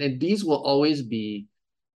differently. And these will always be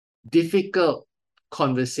difficult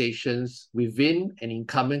conversations within an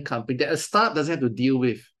incumbent company that a startup doesn't have to deal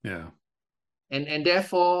with. Yeah. And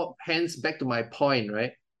therefore, hence back to my point,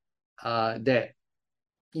 right? That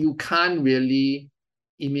you can't really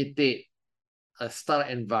imitate a startup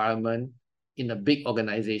environment in a big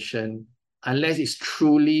organization unless it's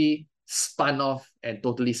truly spun off and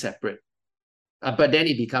totally separate. But then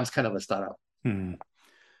it becomes kind of a startup.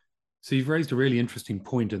 So you've raised a really interesting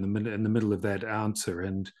point in the middle of that answer,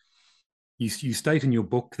 and you state in your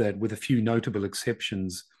book that with a few notable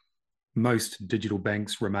exceptions, most digital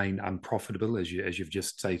banks remain unprofitable, as you've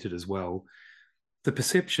just stated as well. The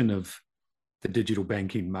perception of the digital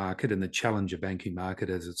banking market and the challenger banking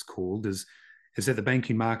market, as it's called, is that the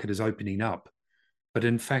banking market is opening up. But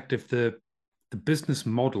in fact, if the business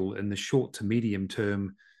model in the short to medium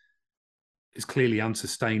term is clearly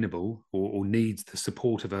unsustainable or needs the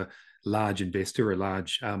support of a large investor, a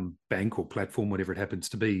large bank or platform, whatever it happens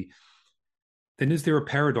to be, then is there a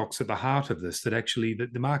paradox at the heart of this that actually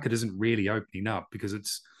the market isn't really opening up because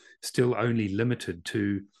it's still only limited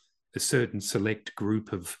to a certain select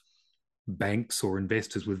group of banks or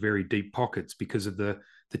investors with very deep pockets because of the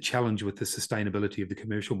challenge with the sustainability of the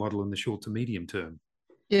commercial model in the short to medium term?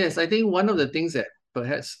 Yes, I think one of the things that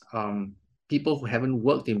perhaps people who haven't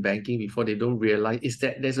worked in banking before, they don't realize is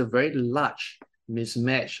that there's a very large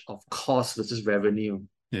mismatch of cost versus revenue.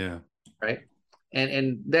 Yeah. Right.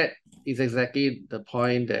 And that is exactly the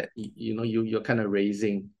point that you're kind of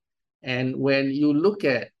raising. And when you look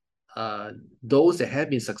at those that have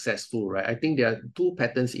been successful, right, I think there are two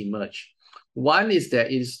patterns emerge. One is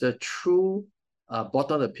that it's the true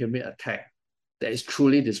bottom of the pyramid attack that is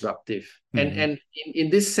truly disruptive. And in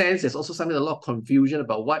this sense, there's also a lot of confusion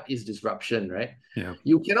about what is disruption, right? Yeah.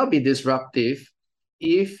 You cannot be disruptive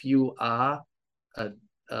if you are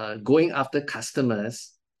going after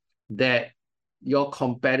customers that your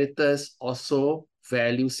competitors also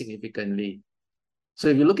value significantly. So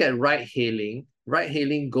if you look at ride-hailing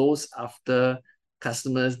goes after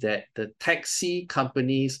customers that the taxi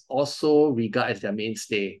companies also regard as their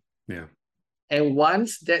mainstay. Yeah. And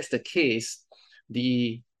once that's the case,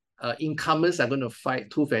 the incumbents are going to fight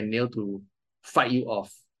tooth and nail to fight you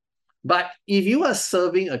off. But if you are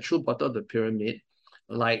serving a true bottom of the pyramid,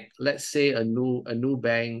 like let's say a new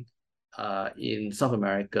bank in South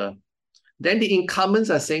America, then the incumbents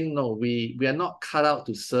are saying, no, we are not cut out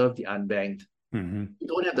to serve the unbanked. We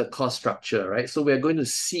don't have the cost structure, right? So we're going to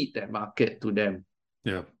cede that market to them.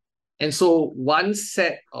 Yeah. And so one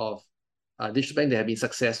set of digital banks that have been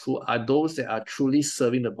successful are those that are truly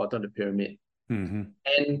serving the bottom of the pyramid. And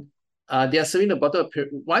they are serving the bottom of the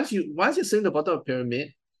pyramid. Once you're serving the bottom of the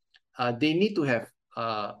pyramid, they need to have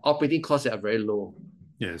operating costs that are very low.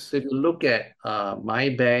 Yes. So if you look at my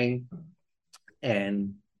bank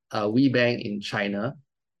and WeBank in China,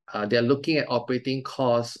 they're looking at operating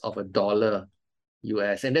costs of $1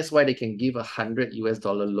 US, and that's why they can give $100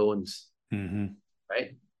 loans,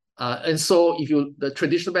 right? And so if the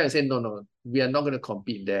traditional bank say, no, we are not going to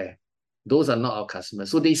compete there. Those are not our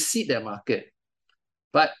customers. So they cede their market.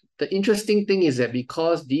 But the interesting thing is that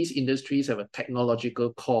because these industries have a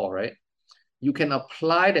technological core, right? You can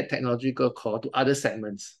apply that technological core to other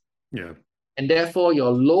segments. Yeah. And therefore,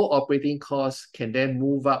 your low operating costs can then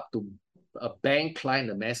move up to a bank client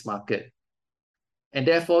in the mass market. And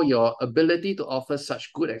therefore, your ability to offer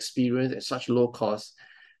such good experience at such low cost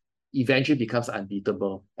eventually becomes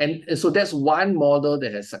unbeatable. And so that's one model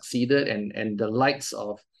that has succeeded, and the likes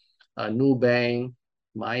of Nubank,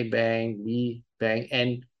 MyBank, WeBank,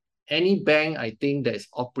 and any bank, I think, that is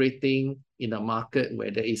operating in a market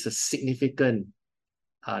where there is a significant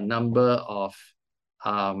number of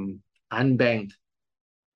unbanked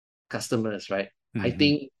customers, right? I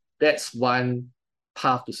think that's one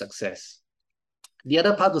path to success. The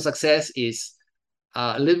other path to success is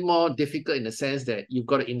a little more difficult in the sense that you've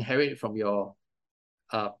got to inherit from your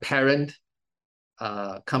parent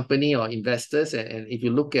company or investors. And if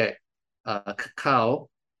you look at Kakao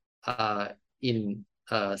in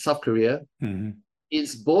South Korea,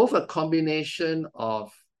 it's both a combination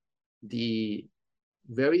of the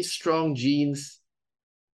very strong genes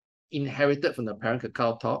inherited from the parent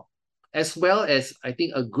cacao top, as well as I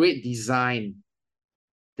think a great design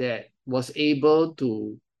that was able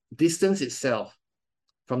to distance itself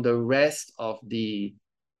from the rest of the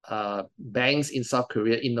banks in South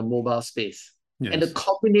Korea in the mobile space. Yes. And the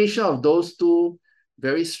combination of those two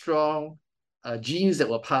very strong genes that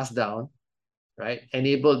were passed down, right,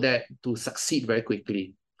 enabled that to succeed very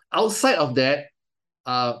quickly. Outside of that,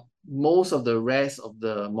 most of the rest of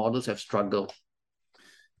the models have struggled.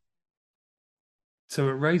 So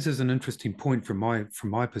it raises an interesting point from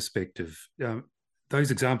my perspective. Those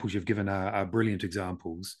examples you've given are brilliant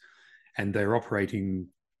examples, and they're operating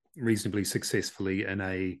reasonably successfully in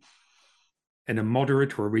a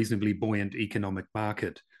moderate or a reasonably buoyant economic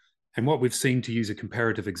market. And what we've seen, to use a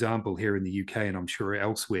comparative example here in the UK, and I'm sure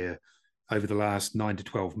elsewhere, over the last 9 to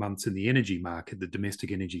 12 months in the energy market, the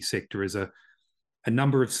domestic energy sector, is a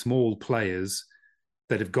number of small players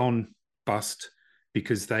that have gone bust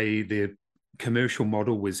because their commercial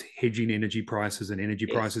model was hedging energy prices, and energy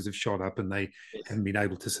prices have shot up, and they haven't been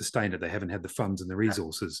able to sustain it. They haven't had the funds and the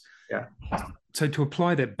resources. Yeah. So to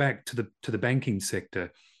apply that back to the banking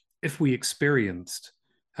sector, if we experienced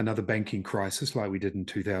another banking crisis like we did in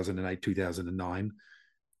 2008, 2009,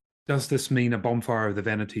 does this mean a bonfire of the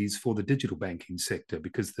vanities for the digital banking sector,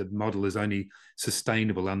 because the model is only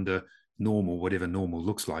sustainable under normal, whatever normal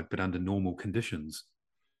looks like, but under normal conditions?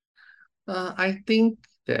 I think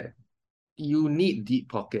that you need deep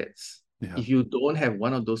pockets. Yeah. If you don't have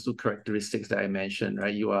one of those two characteristics that I mentioned,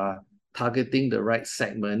 right, you are targeting the right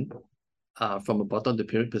segment from a bottom of the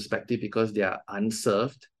pyramid perspective because they are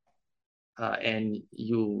unserved. And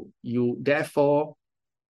you therefore,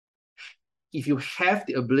 if you have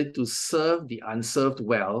the ability to serve the unserved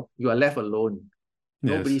well, you are left alone.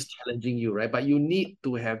 Yes. Nobody's challenging you, right? But you need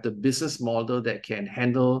to have the business model that can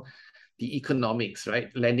handle the economics, right?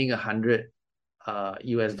 Lending $100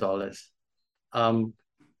 US.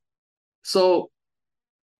 So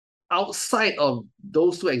outside of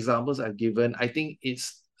those two examples I've given, I think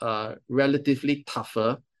it's relatively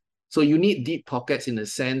tougher. So you need deep pockets in the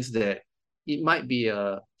sense that it might be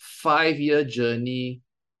a 5-year journey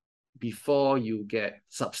before you get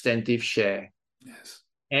substantive share. Yes.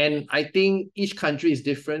 And I think each country is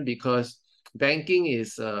different because banking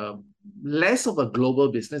is less of a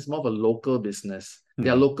global business, more of a local business.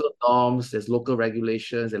 There are local norms, there's local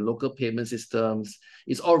regulations, and local payment systems.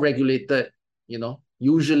 It's all regulated,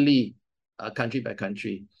 usually country by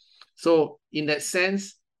country. So in that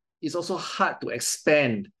sense, it's also hard to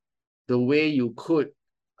expand the way you could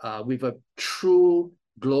with a true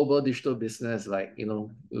global digital business like,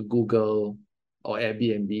 Google or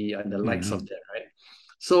Airbnb and the likes of that, right?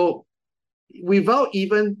 So without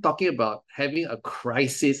even talking about having a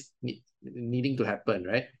crisis needing to happen,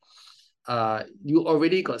 right? You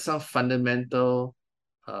already got some fundamental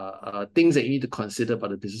things that you need to consider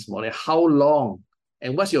about the business model. How long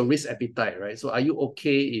and what's your risk appetite, right? So are you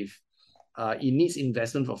okay if it needs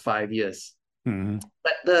investment for 5 years?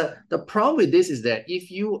 But the problem with this is that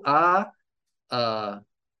if you are a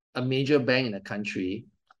major bank in a country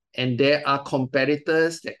and there are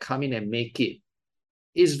competitors that come in and make it,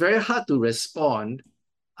 it's very hard to respond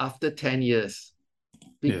after 10 years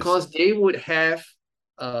because they would have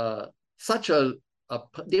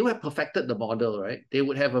they would have perfected the model, right? They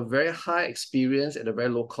would have a very high experience at a very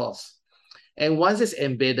low cost. And once it's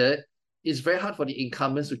embedded, it's very hard for the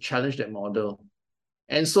incumbents to challenge that model.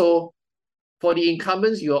 And so for the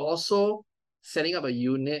incumbents, you're also setting up a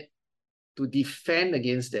unit to defend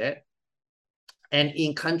against that. And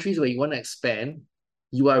in countries where you want to expand,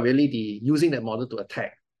 you are really using that model to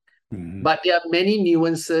attack. But there are many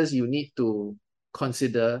nuances you need to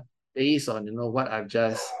consider based on what I've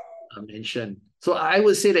just mentioned. So I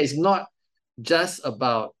would say that it's not just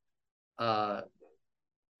about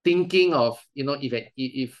thinking of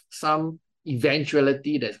if some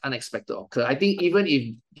eventuality that's unexpected occur. I think even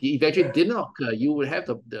if the eventuality didn't occur, you would have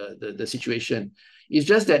the situation. It's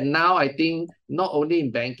just that now I think not only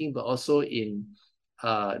in banking but also in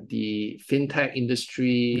the fintech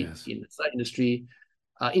industry, in the side industry,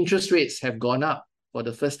 interest rates have gone up for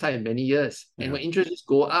the first time in many years. And when interest rates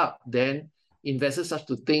go up, then investors start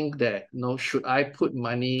to think that, should I put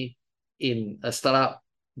money in a startup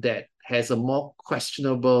that has a more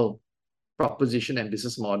questionable proposition and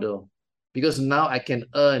business model? Because now I can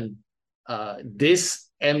earn this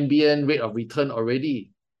ambient rate of return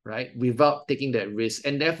already, right, without taking that risk.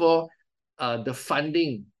 And therefore, the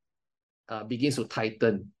funding begins to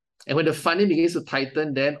tighten. And when the funding begins to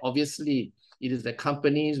tighten, then obviously it is the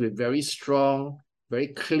companies with very strong, very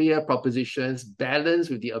clear propositions, balanced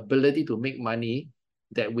with the ability to make money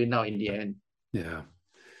that win out in the end. Yeah.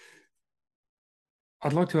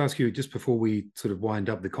 I'd like to ask you, just before we sort of wind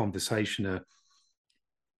up the conversation,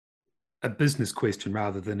 a business question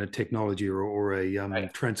rather than a technology or a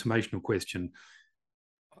Right. transformational question.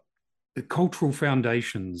 The cultural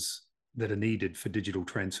foundations that are needed for digital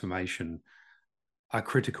transformation are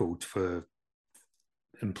critical for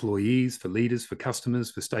employees, for leaders, for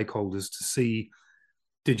customers, for stakeholders to see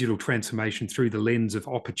digital transformation through the lens of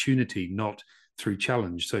opportunity, not through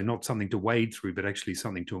challenge. So not something to wade through, but actually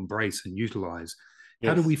something to embrace and utilize.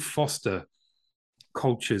 How do we Yes. foster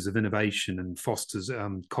cultures of innovation and fosters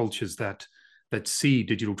cultures that see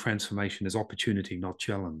digital transformation as opportunity, not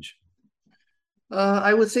challenge?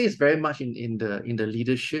 I would say it's very much in the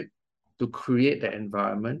leadership to create that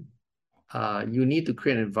environment. You need to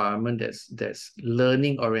create an environment that's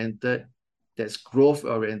learning oriented, that's growth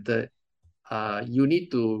oriented. You need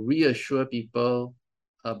to reassure people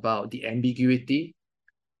about the ambiguity.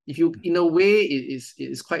 If you, in a way, it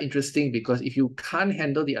is quite interesting, because if you can't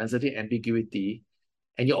handle the uncertainty ambiguity,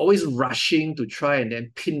 and you're always rushing to try and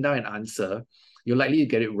then pin down an answer, you're likely to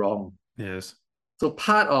get it wrong. Yes. So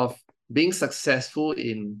part of being successful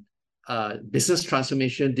in business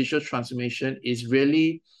transformation, digital transformation, is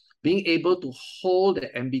really being able to hold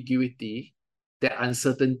the ambiguity, the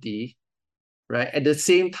uncertainty, right? At the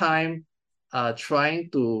same time, trying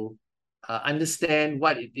to understand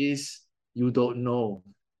what it is you don't know,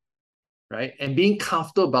 right? And being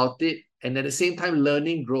comfortable about it, and at the same time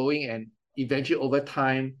learning, growing, and eventually over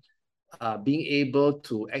time, being able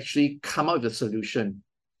to actually come up with a solution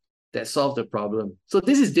that solves the problem. So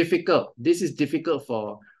this is difficult. This is difficult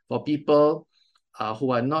for people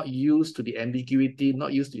who are not used to the ambiguity,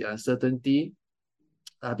 not used to the uncertainty,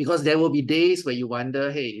 because there will be days where you wonder,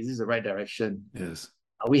 hey, is this the right direction? Yes.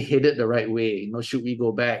 Are we headed the right way? Should we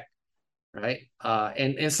go back? Right?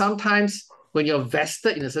 And sometimes when you're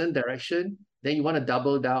vested in a certain direction, then you want to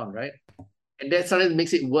double down, right? And that sometimes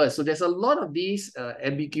makes it worse. So there's a lot of these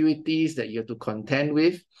ambiguities that you have to contend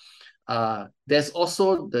with. There's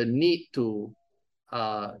also the need to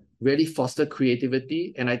really foster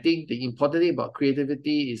creativity. And I think the important thing about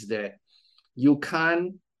creativity is that you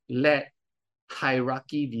can't let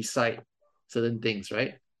hierarchy decide certain things,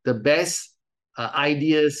 right? The best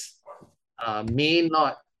ideas may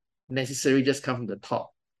not necessarily just come from the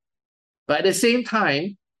top. But at the same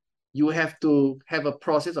time, you have to have a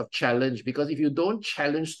process of challenge, because if you don't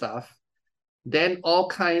challenge stuff, then all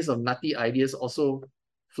kinds of nutty ideas also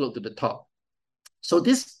float to the top. So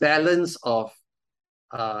this balance of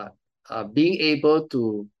being able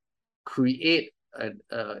to create an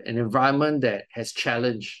environment that has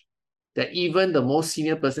challenge, that even the most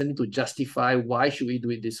senior person need to justify why should we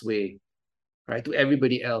do it this way, right, to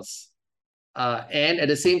everybody else. And at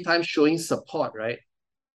the same time showing support, right,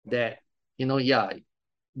 that, yeah,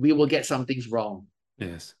 we will get some things wrong.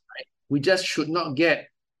 Yes. Right? We just should not get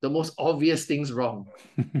the most obvious things wrong.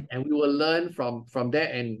 And we will learn from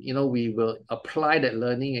that, and we will apply that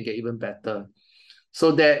learning and get even better.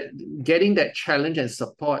 So that getting that challenge and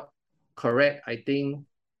support correct, I think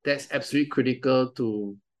that's absolutely critical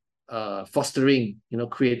to fostering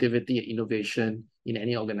creativity and innovation in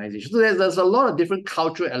any organization. So there's a lot of different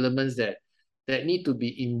cultural elements that need to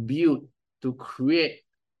be imbued to create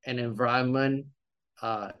an environment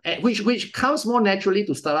which comes more naturally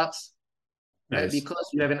to startups, right? Yes. Because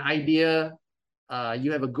you have an idea,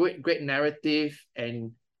 you have a great narrative,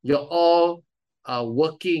 and you're all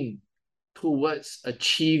working towards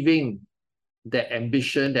achieving that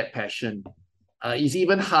ambition, that passion. It's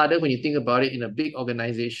even harder when you think about it in a big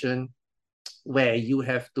organization, where you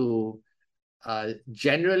have to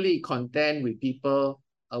generally contend with people,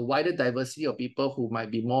 a wider diversity of people who might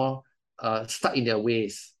be more stuck in their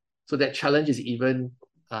ways. So that challenge is even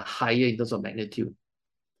higher in terms of magnitude.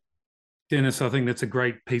 Dennis, I think that's a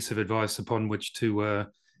great piece of advice upon which to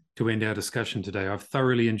end our discussion today. I've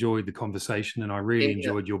thoroughly enjoyed the conversation, and I really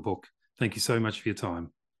enjoyed your book. Thank you so much for your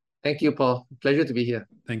time. Thank you, Paul. Pleasure to be here.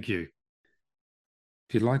 Thank you.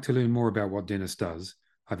 If you'd like to learn more about what Dennis does,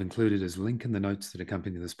 I've included his link in the notes that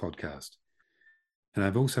accompany this podcast. And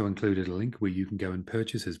I've also included a link where you can go and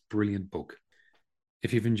purchase his brilliant book.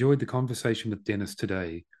 If you've enjoyed the conversation with Dennis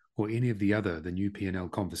today, or any of the other The New P&L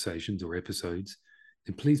conversations or episodes,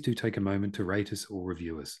 then please do take a moment to rate us or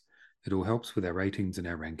review us. It all helps with our ratings and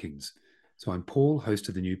our rankings. So I'm Paul, host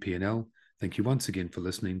of The New P&L. Thank you once again for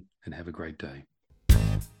listening, and have a great day.